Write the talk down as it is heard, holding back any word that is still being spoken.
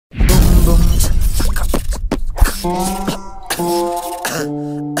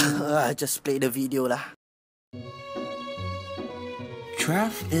Just play the video lah.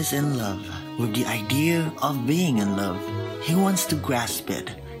 Trev is in love with the idea of being in love. He wants to grasp it,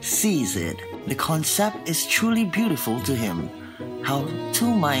 seize it. The concept is truly beautiful to him. How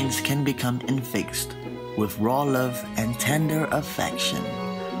two minds can become infixed with raw love and tender affection.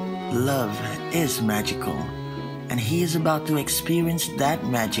 Love is magical, and he is about to experience that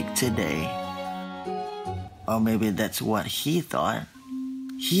magic today. Or maybe that's what he thought.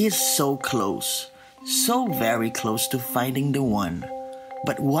 He is so close, so very close to finding the one.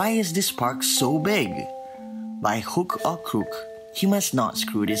 But why is this spark so big? By hook or crook, he must not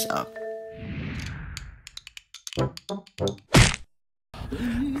screw this up.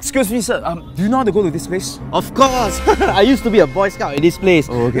 Excuse me, sir. Do you know how to go to this place? Of course! I used to be a Boy Scout in this place.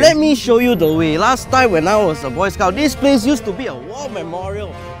 Oh, okay. Let me show you the way. Last time when I was a Boy Scout, this place used to be a war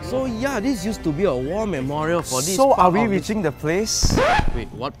memorial. So yeah, this used to be a war memorial for this. So are we reaching the place? Wait,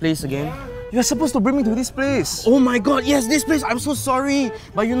 what place again? You're supposed to bring me to this place. Oh my god, yes, this place. I'm so sorry.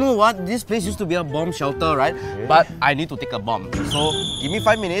 But you know what? This place used to be a bomb shelter, right? Okay. But I need to take a bomb. So give me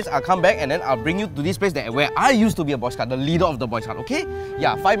 5 minutes, I'll come back and then I'll bring you to this place where I used to be a Boy Scout, the leader of the Boy Scout, okay?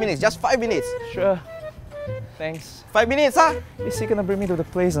 Yeah, 5 minutes, just 5 minutes. Sure. Thanks. 5 minutes, huh? Is he gonna bring me to the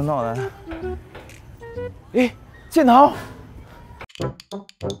place or not? Hey, Jianhao! Oh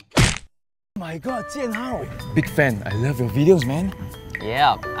my god, Jianhao! Big fan. I love your videos, man.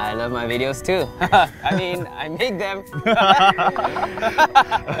 Yeah, I love my videos too. I mean, I make them.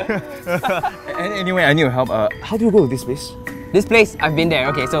 Anyway, I need your help. How do you go to this place? This place, I've been there.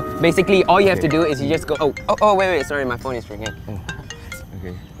 Okay, so basically all you have to do is you just go... Oh, wait, sorry, my phone is ringing.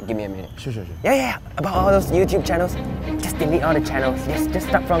 Okay. Give me a minute. Sure. Yeah. About all those YouTube channels, just delete all the channels. Just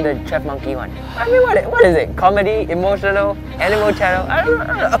start from the Trev Monkey one. I mean, what is it? Comedy, emotional, animal channel? I don't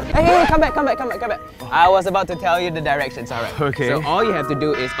know. Hey, come back. I was about to tell you the directions, alright. Okay. So all you have to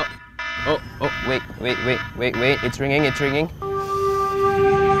do is... wait. It's ringing.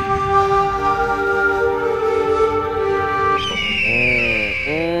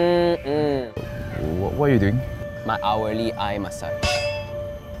 What are you doing? My hourly eye massage.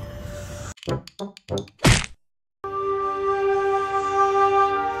 Are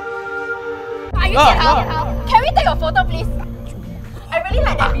you Jianhao? Can we take a photo, please? I really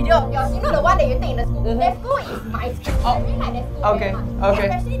like that video of yours. You know the one that you take in the school? That school is my school. I really like that school very much.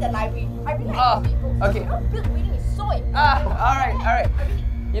 Especially the library. I really like to read books. Okay. You know, book reading is so important. Alright.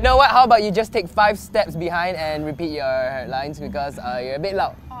 You know what? How about you just take 5 steps behind and repeat your lines because you're a bit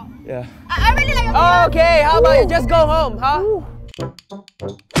loud. Yeah. I really like your video. Okay, how about you just go home, huh?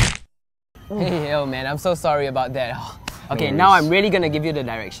 Hey, yo man, I'm so sorry about that. Okay, now I'm really gonna give you the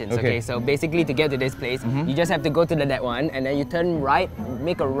directions, okay? So basically to get to this place, you just have to go to the that one and then you turn right,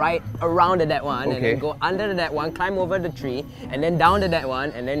 make a right around the that one and then go under the that one, climb over the tree and then down the that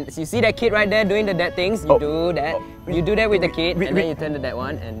one and then so you see that kid right there doing the that things, you do that. You do that with the kid and then you turn to that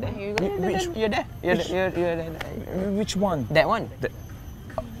one and then you go, you're there. You're there. Which one? That one.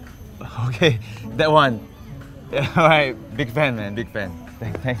 Okay, that one. Yeah, alright, big fan, man, big fan.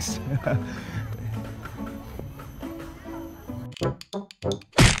 Thanks.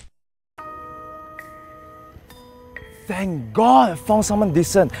 Thank God I found someone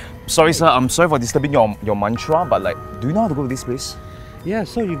decent. Sorry, sir, I'm sorry for disturbing your mantra, but like, do you know how to go to this place? Yeah,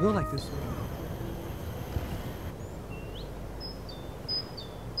 so you go like this.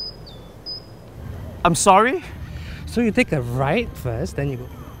 I'm sorry? So you take a right first, then you go.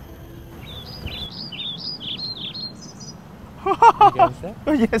 You get that?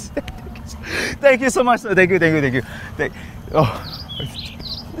 Oh, yes, thank you so much, sir. Thank you.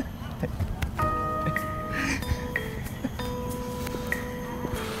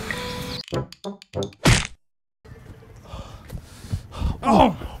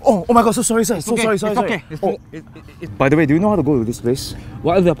 Oh my god, so sorry, sir. Sorry. Okay. By the way, do you know how to go to this place?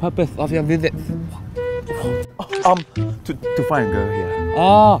 What is the purpose of your visit? To find a girl here.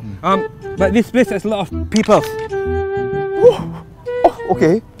 Oh, but this place has a lot of people.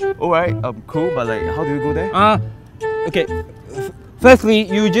 Okay. Alright, cool, but like, how do you go there? Okay. Firstly,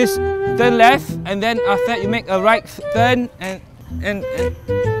 you just turn left, and then after that you make a right turn, and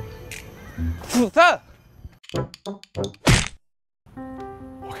sir.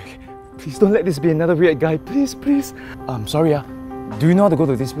 Okay, please don't let this be another weird guy, please. Sorry, do you know how to go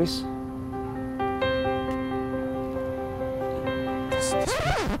to this place?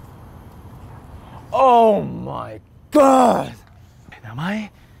 Oh my god! Am I?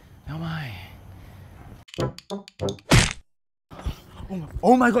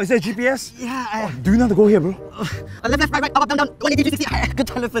 Oh my god, is that GPS? Yeah. Do you know how to go here, bro? Left, right, up, down. 180, 360. Good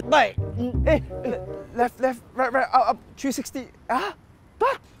time, left. Bye. Hey. Left, right, up, 360.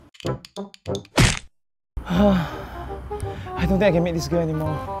 Back. I don't think I can meet this girl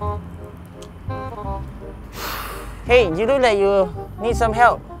anymore. Hey, you look like you need some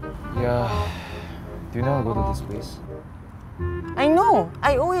help. Yeah. Do you know how to go to this place? I know.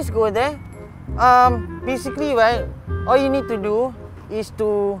 I always go there. Basically, right, all you need to do is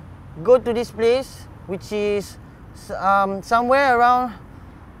to go to this place, which is somewhere around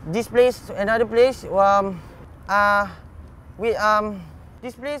this place to another place.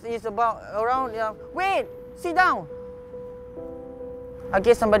 This place is about around. Wait, sit down. I'll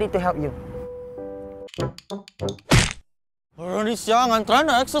get somebody to help you. Already young, I'm trying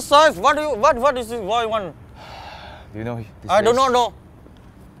to exercise. What is this? What you want? Do you know this I do place? not know.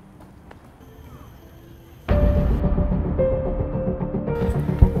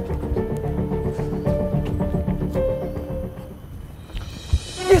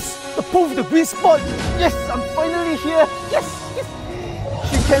 Yes! The pole with the green spot! Yes! I'm finally here! Yes!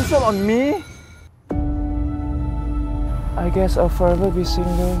 She cancelled on me? I guess I'll forever be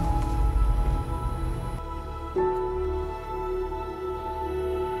single.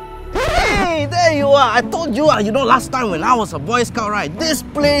 Hey, there you are. I told you, you know, last time when I was a Boy Scout, right? This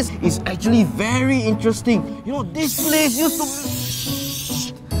place is actually very interesting. You know, this place used to...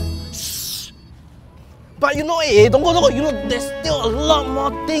 But you know, don't go. You know, there's still a lot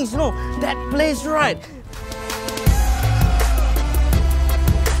more things. You know, that place, right?